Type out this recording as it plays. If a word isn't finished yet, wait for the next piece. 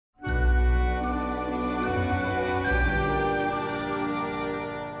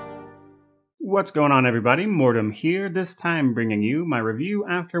What's going on, everybody? Mortem here, this time bringing you my review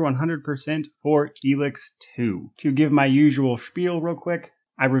after 100% for Elex 2. To give my usual spiel real quick,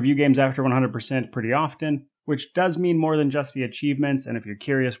 I review games after 100% pretty often, which does mean more than just the achievements, and if you're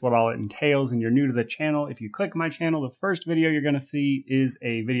curious what all it entails and you're new to the channel, if you click my channel, the first video you're going to see is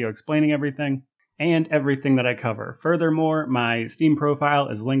a video explaining everything and everything that I cover. Furthermore, my Steam profile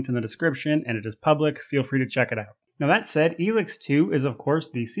is linked in the description and it is public. Feel free to check it out. Now that said, Elex 2 is of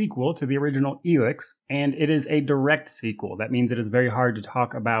course the sequel to the original Elex, and it is a direct sequel. That means it is very hard to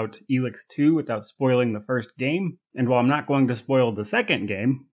talk about Elex 2 without spoiling the first game, and while I'm not going to spoil the second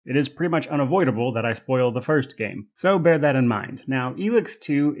game, it is pretty much unavoidable that I spoil the first game. So bear that in mind. Now, Elex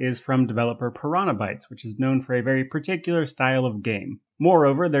 2 is from developer Piranha Bytes, which is known for a very particular style of game.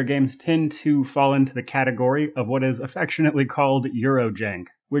 Moreover, their games tend to fall into the category of what is affectionately called Eurojank,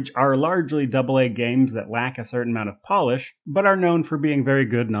 which are largely AA games that lack a certain amount of polish, but are known for being very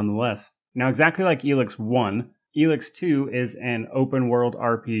good nonetheless. Now, exactly like Elex 1, Elex 2 is an open-world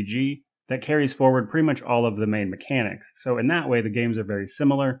RPG that carries forward pretty much all of the main mechanics. So in that way, the games are very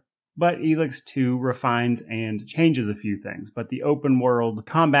similar, but Elex 2 refines and changes a few things, but the open world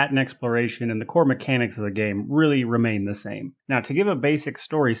combat and exploration and the core mechanics of the game really remain the same. Now, to give a basic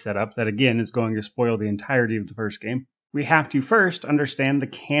story setup that again is going to spoil the entirety of the first game, we have to first understand the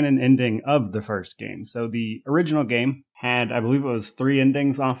canon ending of the first game. So the original game had, I believe it was 3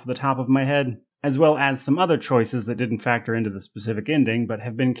 endings off the top of my head, as well as some other choices that didn't factor into the specific ending, but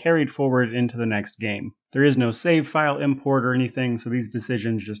have been carried forward into the next game. There is no save file import or anything, so these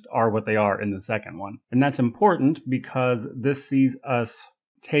decisions just are what they are in the second one. And that's important because this sees us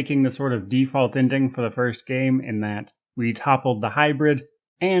taking the sort of default ending for the first game in that we toppled the hybrid,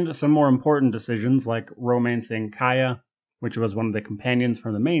 and some more important decisions like romancing Kaya, which was one of the companions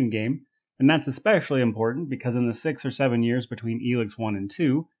from the main game. And that's especially important because in the 6 or 7 years between Elex 1 and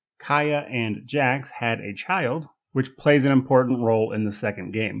 2, Kaya and Jax had a child, which plays an important role in the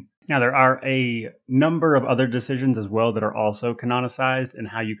second game. Now, there are a number of other decisions as well that are also canonicized in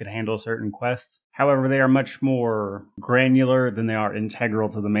how you could handle certain quests. However, they are much more granular than they are integral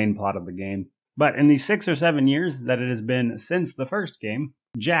to the main plot of the game. But in the 6 or 7 years that it has been since the first game,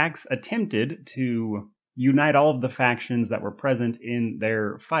 Jax attempted to unite all of the factions that were present in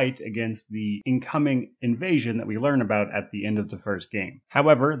their fight against the incoming invasion that we learn about at the end of the first game.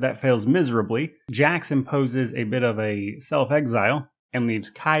 However, that fails miserably. Jax imposes a bit of a self-exile and leaves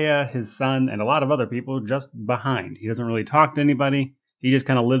Kaya, his son, and a lot of other people just behind. He doesn't really talk to anybody. He just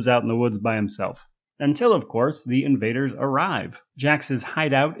kind of lives out in the woods by himself. Until, of course, the invaders arrive. Jax's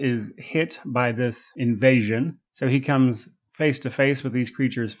hideout is hit by this invasion, so he comes face to face with these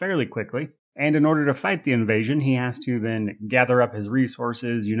creatures fairly quickly. And in order to fight the invasion, he has to then gather up his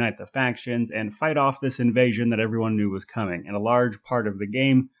resources, unite the factions, and fight off this invasion that everyone knew was coming. And a large part of the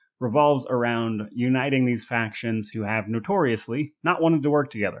game revolves around uniting these factions who have notoriously not wanted to work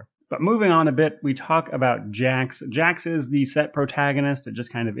together. But moving on a bit, we talk about Jax. Jax is the set protagonist. It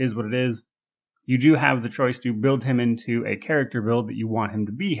just kind of is what it is. You do have the choice to build him into a character build that you want him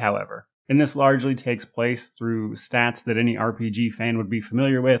to be, however. And this largely takes place through stats that any RPG fan would be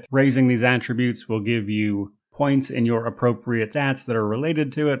familiar with. Raising these attributes will give you points in your appropriate stats that are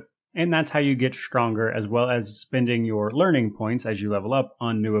related to it, and that's how you get stronger, as well as spending your learning points as you level up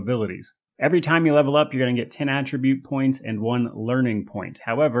on new abilities. Every time you level up, you're going to get 10 attribute points and 1 learning point.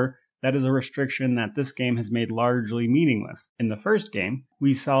 However, that is a restriction that this game has made largely meaningless. In the first game,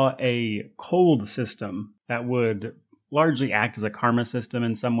 we saw a cold system that would largely act as a karma system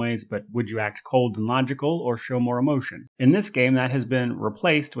in some ways, but would you act cold and logical or show more emotion? In this game, that has been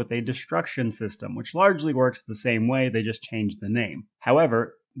replaced with a destruction system, which largely works the same way, they just changed the name.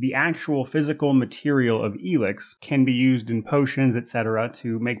 However, the actual physical material of Elex can be used in potions, etc.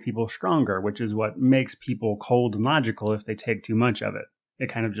 to make people stronger, which is what makes people cold and logical if they take too much of it. It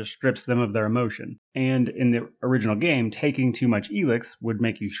kind of just strips them of their emotion. And in the original game, taking too much Elex would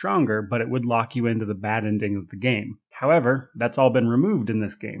make you stronger, but it would lock you into the bad ending of the game. However, that's all been removed in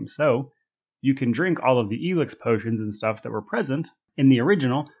this game, so you can drink all of the Elex potions and stuff that were present in the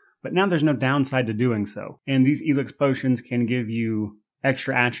original, but now there's no downside to doing so. And these Elex potions can give you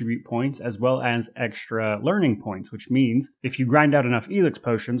extra attribute points as well as extra learning points, which means if you grind out enough Elex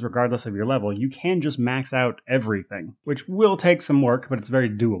potions, regardless of your level, you can just max out everything, which will take some work, but it's very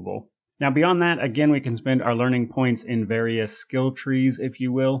doable. Now beyond that, again, we can spend our learning points in various skill trees, if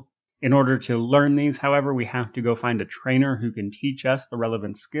you will. In order to learn these, however, we have to go find a trainer who can teach us the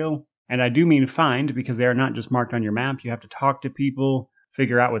relevant skill. And I do mean find, because they are not just marked on your map. You have to talk to people,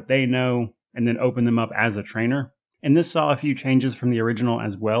 figure out what they know, and then open them up as a trainer. And this saw a few changes from the original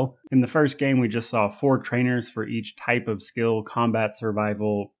as well. In the first game, we just saw 4 trainers for each type of skill: combat,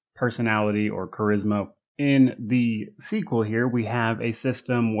 survival, personality or charisma. In the sequel here, we have a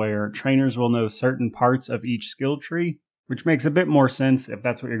system where trainers will know certain parts of each skill tree, which makes a bit more sense if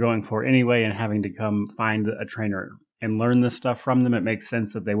that's what you're going for anyway, and having to come find a trainer and learn this stuff from them. It makes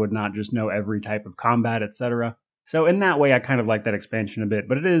sense that they would not just know every type of combat, etc. So in that way, I kind of like that expansion a bit,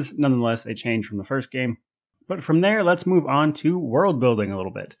 but it is nonetheless a change from the first game. But from there, let's move on to world building a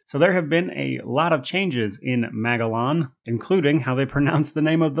little bit. So there have been a lot of changes in Magellan, including how they pronounce the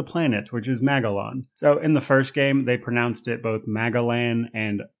name of the planet, which is Magellan. So in the first game, they pronounced it both Magellan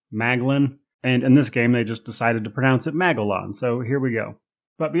and Maglan, and in this game, they just decided to pronounce it Magellan. So here we go.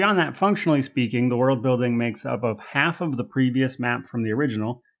 But beyond that, functionally speaking, the world building makes up of half of the previous map from the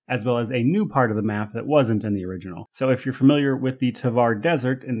original, as well as a new part of the map that wasn't in the original. So if you're familiar with the Tavar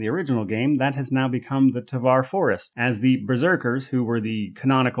Desert in the original game, that has now become the Tavar Forest, as the Berserkers, who were the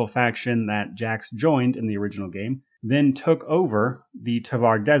canonical faction that Jax joined in the original game, then took over the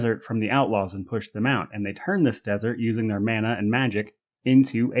Tavar Desert from the Outlaws and pushed them out, and they turned this desert, using their mana and magic,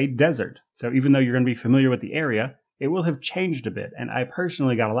 into a desert. So even though you're going to be familiar with the area, it will have changed a bit, and I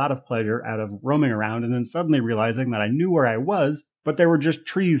personally got a lot of pleasure out of roaming around and then suddenly realizing that I knew where I was, but there were just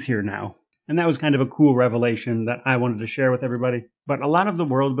trees here now. And that was kind of a cool revelation that I wanted to share with everybody. But a lot of the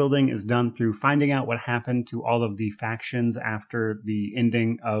world building is done through finding out what happened to all of the factions after the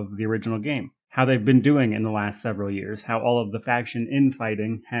ending of the original game, how they've been doing in the last several years, how all of the faction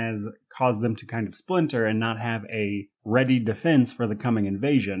infighting has caused them to kind of splinter and not have a ready defense for the coming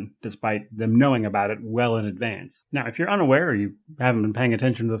invasion, despite them knowing about it well in advance. Now, if you're unaware or you haven't been paying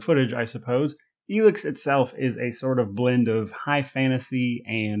attention to the footage, I suppose, Elex itself is a sort of blend of high fantasy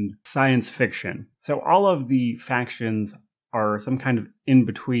and science fiction. So all of the factions are some kind of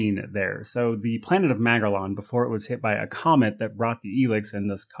in-between there. So the planet of Magellan, before it was hit by a comet that brought the Elex and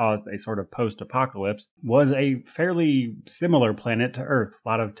thus caused a sort of post-apocalypse, was a fairly similar planet to Earth. A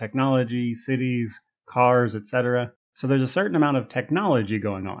lot of technology, cities, cars, etc. So there's a certain amount of technology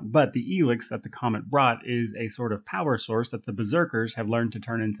going on, but the Elex that the comet brought is a sort of power source that the Berserkers have learned to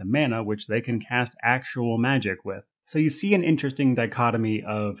turn into mana, which they can cast actual magic with. So you see an interesting dichotomy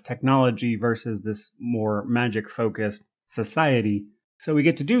of technology versus this more magic-focused society. So we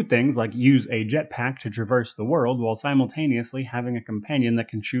get to do things like use a jetpack to traverse the world while simultaneously having a companion that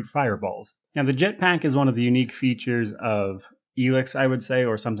can shoot fireballs. Now the jetpack is one of the unique features of Elex, I would say,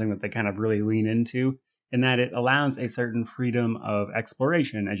 or something that they kind of really lean into, in that it allows a certain freedom of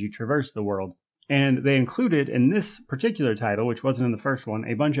exploration as you traverse the world. And they included in this particular title, which wasn't in the first one,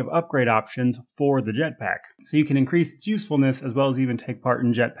 a bunch of upgrade options for the jetpack. So you can increase its usefulness as well as even take part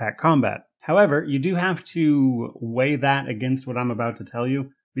in jetpack combat. However, you do have to weigh that against what I'm about to tell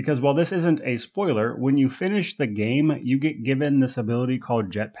you, because while this isn't a spoiler, when you finish the game, you get given this ability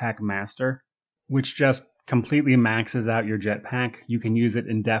called Jetpack Master, which just completely maxes out your jetpack. You can use it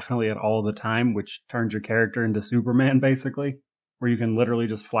indefinitely at all the time, which turns your character into Superman, basically, where you can literally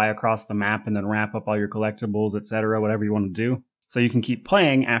just fly across the map and then wrap up all your collectibles, etc., whatever you want to do. So you can keep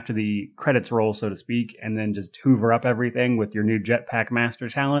playing after the credits roll, so to speak, and then just hoover up everything with your new Jetpack Master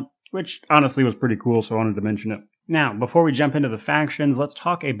talent, which honestly was pretty cool, so I wanted to mention it. Now, before we jump into the factions, let's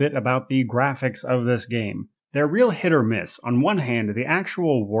talk a bit about the graphics of this game. They're real hit or miss. On one hand, the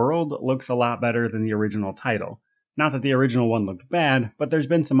actual world looks a lot better than the original title. Not that the original one looked bad, but there's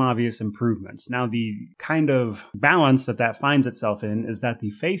been some obvious improvements. Now, the kind of balance that finds itself in is that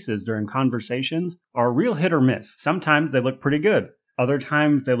the faces during conversations are real hit or miss. Sometimes they look pretty good. Other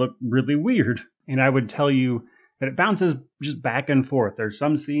times they look really weird. And I would tell you that it bounces just back and forth. There's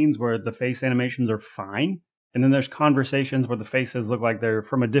some scenes where the face animations are fine, and then there's conversations where the faces look like they're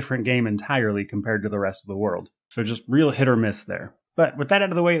from a different game entirely compared to the rest of the world. So just real hit or miss there. But with that out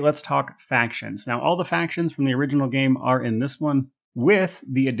of the way, let's talk factions. Now, all the factions from the original game are in this one, with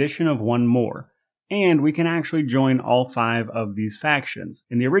the addition of one more. And we can actually join all 5 of these factions.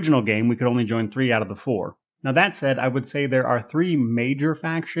 In the original game, we could only join 3 out of the 4. Now that said, I would say there are 3 major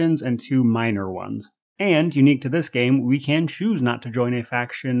factions and 2 minor ones. And, unique to this game, we can choose not to join a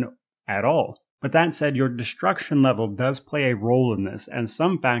faction at all. But that said, your destruction level does play a role in this, and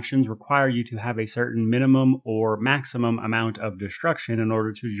some factions require you to have a certain minimum or maximum amount of destruction in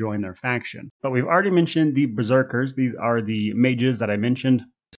order to join their faction. But we've already mentioned the Berserkers. These are the mages that I mentioned.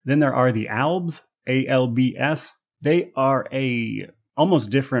 Then there are the Albs, A-L-B-S. They are a almost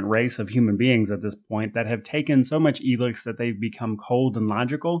different race of human beings at this point that have taken so much Elex that they've become cold and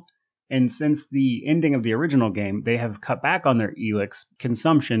logical. And since the ending of the original game, they have cut back on their Elex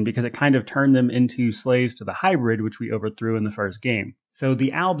consumption because it kind of turned them into slaves to the hybrid, which we overthrew in the first game. So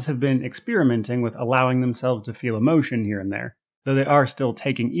the Albs have been experimenting with allowing themselves to feel emotion here and there, though they are still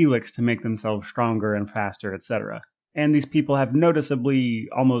taking Elex to make themselves stronger and faster, etc. and these people have noticeably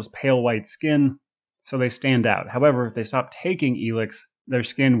almost pale white skin, so they stand out. However, if they stop taking Elex, their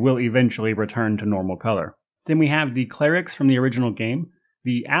skin will eventually return to normal color. Then we have the clerics from the original game.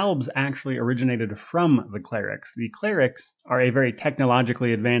 The albs actually originated from the clerics. The clerics are a very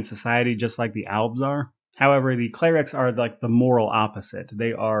technologically advanced society, just like the albs are. However, the clerics are like the moral opposite.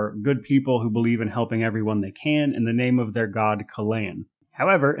 They are good people who believe in helping everyone they can in the name of their god Kalan.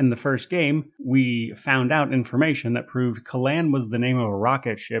 However, in the first game, we found out information that proved Kalan was the name of a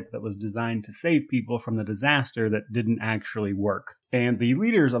rocket ship that was designed to save people from the disaster that didn't actually work. And the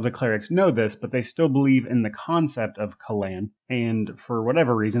leaders of the clerics know this, but they still believe in the concept of Kalan. And for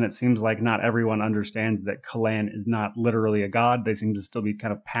whatever reason, it seems like not everyone understands that Kalan is not literally a god. They seem to still be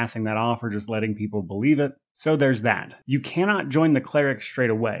kind of passing that off or just letting people believe it. So there's that. You cannot join the clerics straight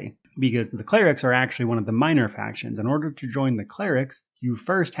away, because the clerics are actually one of the minor factions. In order to join the clerics, you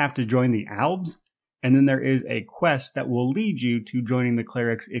first have to join the albs, and then there is a quest that will lead you to joining the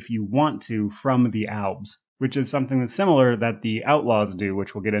clerics if you want to from the albs, which is something that's similar that the outlaws do,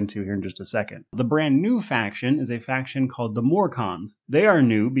 which we'll get into here in just a second. The brand new faction is a faction called the Morcons. They are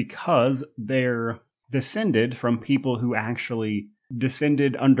new because they're descended from people who actually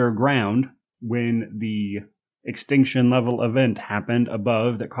descended underground when the extinction level event happened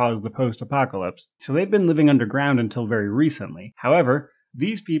above that caused the post-apocalypse. So they've been living underground until very recently. However,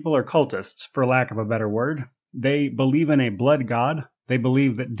 these people are cultists, for lack of a better word. They believe in a blood god. They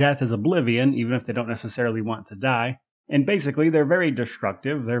believe that death is oblivion, even if they don't necessarily want to die. And basically, they're very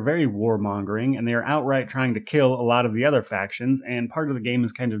destructive, they're very warmongering, and they are outright trying to kill a lot of the other factions, and part of the game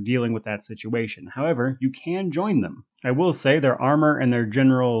is kind of dealing with that situation. However, you can join them. I will say their armor and their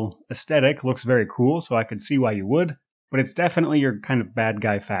general aesthetic looks very cool, so I could see why you would, but it's definitely your kind of bad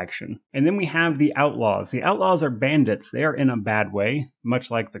guy faction. And then we have the Outlaws. The Outlaws are bandits. They are in a bad way,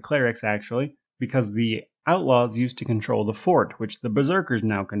 much like the clerics actually, because the Outlaws used to control the fort, which the Berserkers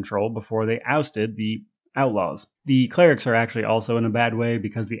now control before they ousted the Outlaws. The clerics are actually also in a bad way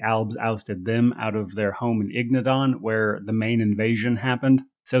because the Albs ousted them out of their home in Ignadon, where the main invasion happened.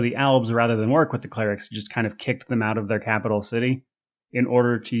 So the Albs, rather than work with the clerics, just kind of kicked them out of their capital city in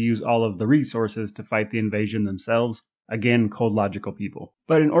order to use all of the resources to fight the invasion themselves. Again, cold logical people.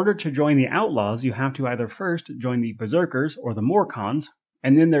 But in order to join the Outlaws, you have to either first join the Berserkers or the Morcons,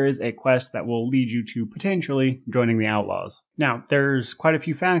 and then there is a quest that will lead you to potentially joining the Outlaws. Now, there's quite a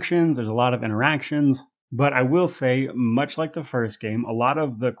few factions, there's a lot of interactions, but I will say, much like the first game, a lot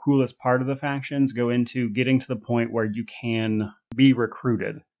of the coolest part of the factions go into getting to the point where you can be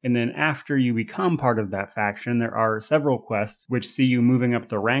recruited. And then after you become part of that faction, there are several quests which see you moving up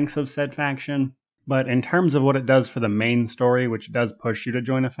the ranks of said faction. But in terms of what it does for the main story, which does push you to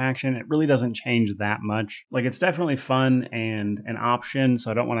join a faction, it really doesn't change that much. Like, it's definitely fun and an option,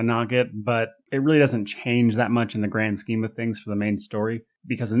 so I don't want to knock it, but it really doesn't change that much in the grand scheme of things for the main story.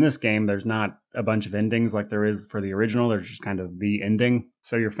 Because in this game, there's not a bunch of endings like there is for the original. There's just kind of the ending.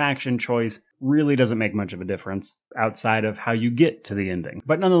 So your faction choice really doesn't make much of a difference outside of how you get to the ending.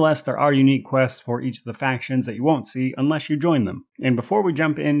 But nonetheless, there are unique quests for each of the factions that you won't see unless you join them. And before we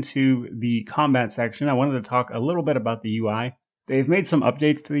jump into the combat section, I wanted to talk a little bit about the UI. They've made some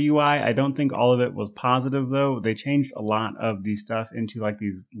updates to the UI. I don't think all of it was positive, though. They changed a lot of the stuff into like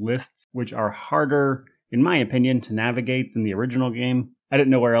these lists, which are harder, in my opinion, to navigate than the original game. I didn't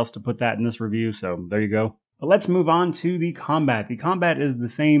know where else to put that in this review, so there you go. But let's move on to the combat. The combat is the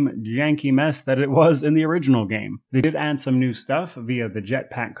same janky mess that it was in the original game. They did add some new stuff via the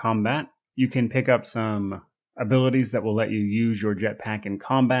jetpack combat. You can pick up some abilities that will let you use your jetpack in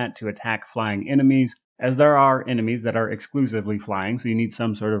combat to attack flying enemies, as there are enemies that are exclusively flying, so you need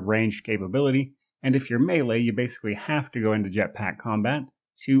some sort of ranged capability. And if you're melee, you basically have to go into jetpack combat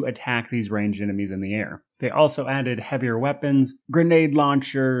to attack these ranged enemies in the air. They also added heavier weapons, grenade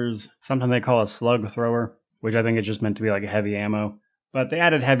launchers, something they call a slug thrower, which I think is just meant to be like a heavy ammo. But they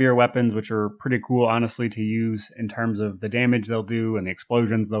added heavier weapons, which are pretty cool, honestly, to use in terms of the damage they'll do and the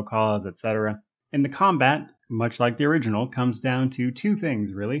explosions they'll cause, etc. And the combat, much like the original, comes down to two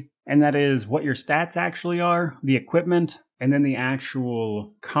things, really. And that is what your stats actually are, the equipment, and then the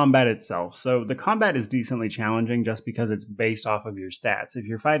actual combat itself. So the combat is decently challenging just because it's based off of your stats. If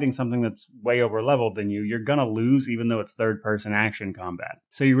you're fighting something that's way over leveled than you, you're gonna lose even though it's third-person action combat.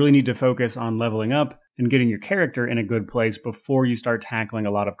 So you really need to focus on leveling up and getting your character in a good place before you start tackling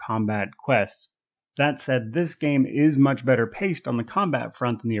a lot of combat quests. That said, this game is much better paced on the combat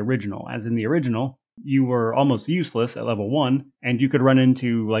front than the original, as in the original, you were almost useless at level 1, and you could run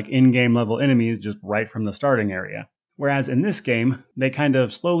into like in-game level enemies just right from the starting area. Whereas in this game, they kind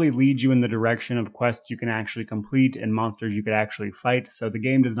of slowly lead you in the direction of quests you can actually complete and monsters you could actually fight, so the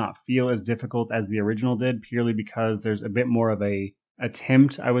game does not feel as difficult as the original did, purely because there's a bit more of a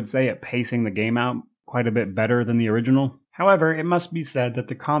attempt, I would say, at pacing the game out quite a bit better than the original. However, it must be said that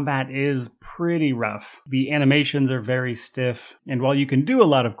the combat is pretty rough. The animations are very stiff, and while you can do a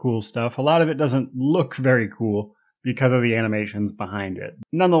lot of cool stuff, a lot of it doesn't look very cool because of the animations behind it.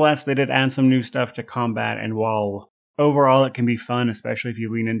 Nonetheless, they did add some new stuff to combat, and while overall it can be fun, especially if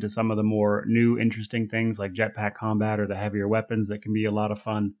you lean into some of the more new, interesting things like jetpack combat or the heavier weapons that can be a lot of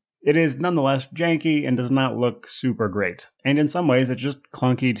fun, it is nonetheless janky and does not look super great. And in some ways, it's just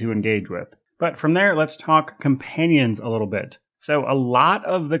clunky to engage with. But from there, let's talk companions a little bit. So a lot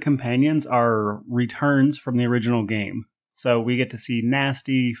of the companions are returns from the original game. So we get to see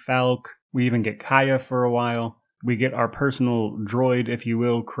Nasty, Falk, we even get Kaya for a while. We get our personal droid, if you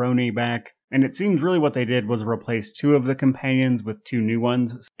will, Crony back. And it seems really what they did was replace 2 of the companions with 2 new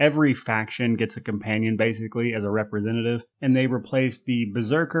ones. Every faction gets a companion, basically, as a representative. And they replaced the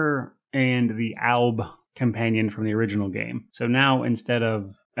Berserker and the Alb companion from the original game. So now, instead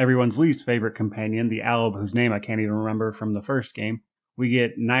of everyone's least favorite companion, the Alb, whose name I can't even remember from the first game, we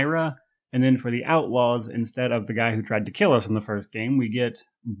get Naira. And then for the Outlaws, instead of the guy who tried to kill us in the first game, we get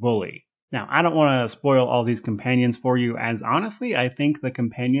Bully. Now, I don't want to spoil all these companions for you, as honestly, I think the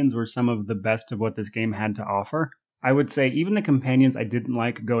companions were some of the best of what this game had to offer. I would say even the companions I didn't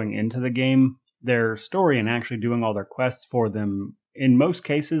like going into the game, their story and actually doing all their quests for them, in most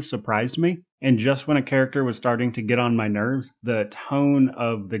cases, surprised me. And just when a character was starting to get on my nerves, the tone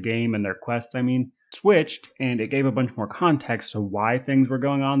of the game and their quests, switched, and it gave a bunch more context to why things were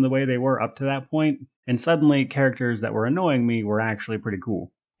going on the way they were up to that point. And suddenly, characters that were annoying me were actually pretty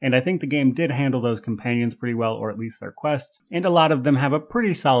cool. And I think the game did handle those companions pretty well, or at least their quests, and a lot of them have a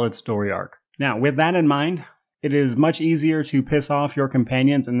pretty solid story arc. Now, with that in mind, it is much easier to piss off your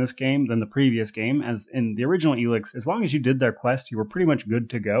companions in this game than the previous game, as in the original Elex, as long as you did their quest, you were pretty much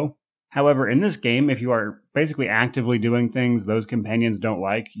good to go. However, in this game, if you are basically actively doing things those companions don't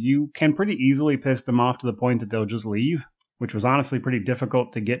like, you can pretty easily piss them off to the point that they'll just leave, which was honestly pretty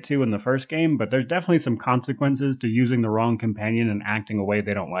difficult to get to in the first game, but there's definitely some consequences to using the wrong companion and acting a way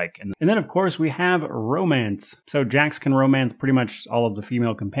they don't like. And then, of course, we have romance. So Jax can romance pretty much all of the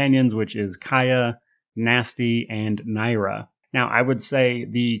female companions, which is Kaya, Nasty, and Naira. Now, I would say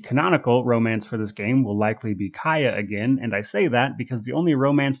the canonical romance for this game will likely be Kaya again, and I say that because the only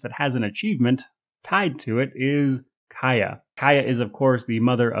romance that has an achievement tied to it is Kaya. Kaya is, of course, the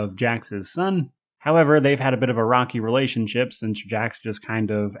mother of Jax's son. However, they've had a bit of a rocky relationship since Jax just kind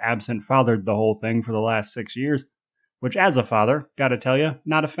of absent-fathered the whole thing for the last 6 years, which as a father, gotta tell you,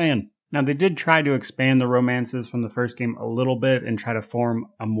 not a fan. Now, they did try to expand the romances from the first game a little bit and try to form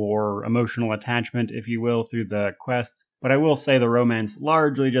a more emotional attachment, if you will, through the quests, but I will say the romance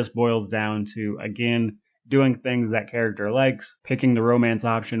largely just boils down to, again, doing things that character likes, picking the romance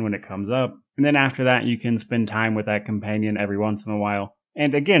option when it comes up, and then after that you can spend time with that companion every once in a while.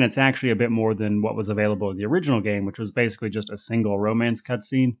 And again, it's actually a bit more than what was available in the original game, which was basically just a single romance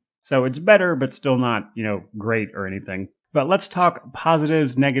cutscene. So it's better, but still not, great or anything. But let's talk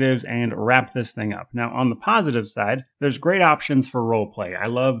positives, negatives, and wrap this thing up. Now, on the positive side, there's great options for roleplay. I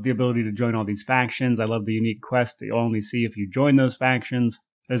love the ability to join all these factions. I love the unique quests that you'll only see if you join those factions.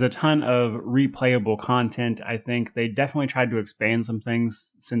 There's a ton of replayable content. I think they definitely tried to expand some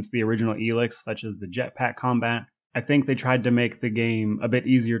things since the original Elex, such as the jetpack combat. I think they tried to make the game a bit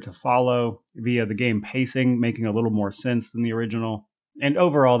easier to follow via the game pacing, making a little more sense than the original. And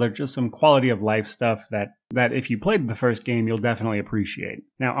overall, there's just some quality of life stuff that if you played the first game, you'll definitely appreciate.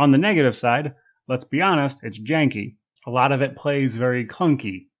 Now, on the negative side, let's be honest, it's janky. A lot of it plays very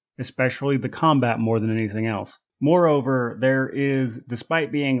clunky, especially the combat more than anything else. Moreover, there is,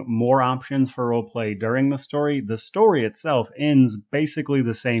 despite being more options for roleplay during the story itself ends basically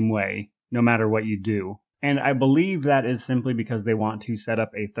the same way, no matter what you do. And I believe that is simply because they want to set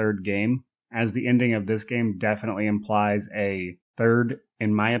up a third game, as the ending of this game definitely implies a third,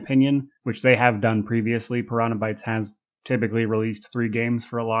 in my opinion, which they have done previously. Piranha Bytes has typically released 3 games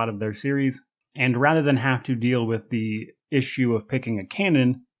for a lot of their series. And rather than have to deal with the issue of picking a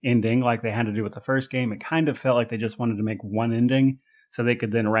canon ending like they had to do with the first game, it kind of felt like they just wanted to make one ending so they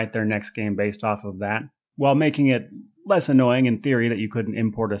could then write their next game based off of that, while making it less annoying in theory that you couldn't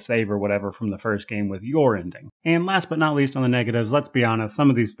import a save or whatever from the first game with your ending. And last but not least on the negatives, let's be honest,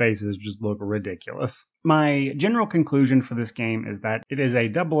 some of these faces just look ridiculous. My general conclusion for this game is that it is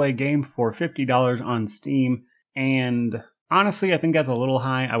a AA game for $50 on Steam, and honestly, I think that's a little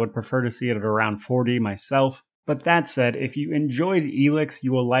high. I would prefer to see it at around $40 myself. But that said, if you enjoyed Elex,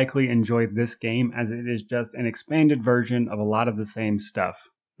 you will likely enjoy this game, as it is just an expanded version of a lot of the same stuff.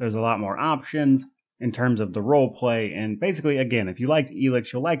 There's a lot more options in terms of the role play, and basically, again, if you liked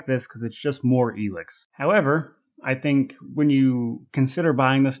Elex, you'll like this because it's just more Elex. However, I think when you consider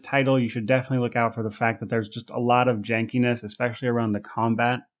buying this title, you should definitely look out for the fact that there's just a lot of jankiness, especially around the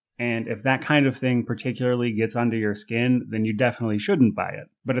combat. And if that kind of thing particularly gets under your skin, then you definitely shouldn't buy it.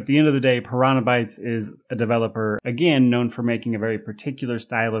 But at the end of the day, Piranha Bytes is a developer, again, known for making a very particular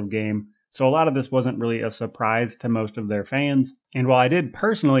style of game. So a lot of this wasn't really a surprise to most of their fans. And while I did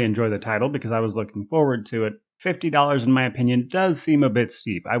personally enjoy the title because I was looking forward to it, $50 in my opinion does seem a bit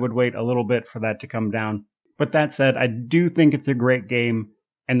steep. I would wait a little bit for that to come down. But that said, I do think it's a great game.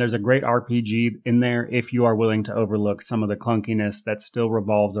 And there's a great RPG in there if you are willing to overlook some of the clunkiness that still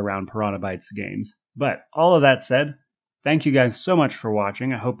revolves around Piranha Bytes games. But all of that said, thank you guys so much for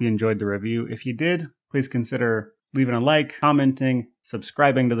watching. I hope you enjoyed the review. If you did, please consider leaving a like, commenting,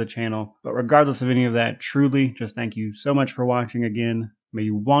 subscribing to the channel. But regardless of any of that, truly, just thank you so much for watching again. May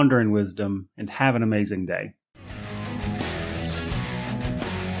you wander in wisdom and have an amazing day.